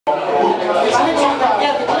We're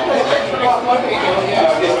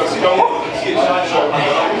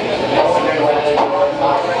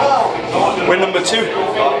number 2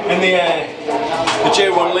 in the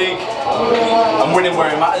J1 league. I'm winning where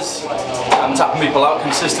it matters. I'm tapping people out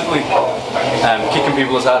consistently, kicking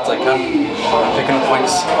people as hard as I can, picking up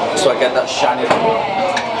points so I get that shiny.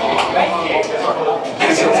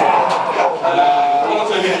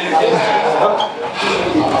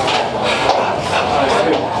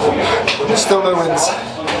 Still no wins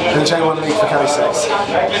in the J1 League for Kelly 6.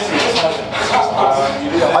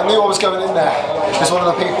 I knew I was going in there as one of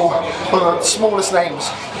the people, one of the smallest names,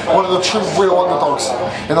 one of the true real underdogs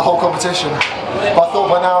in the whole competition. But I thought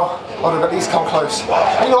by now I would have at least come close.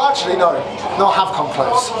 And you know, actually no, I have come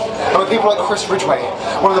close. And with people like Chris Ridgway,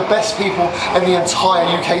 one of the best people in the entire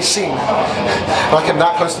UK scene, and I came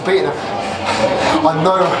that close to beating him. I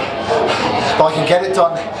know that I can get it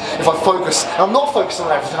done if I focus. And I'm not focusing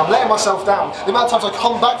on everything, I'm letting myself down. The amount of times I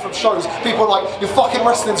come back from shows, people are like, your fucking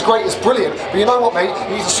wrestling's great, it's brilliant, but you know what, mate,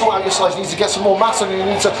 you need to sort out your size, you need to get some more mass on you, you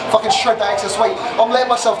need to fucking shred that excess weight. I'm letting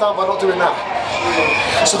myself down by not doing that.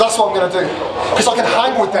 So that's what I'm going to do, because I can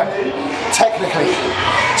hang with them, technically.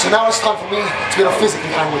 So now it's time for me to be able to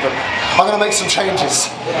physically hang with them. I'm going to make some changes.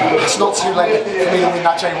 It's not too late for me to win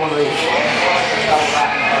that J1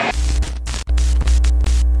 League.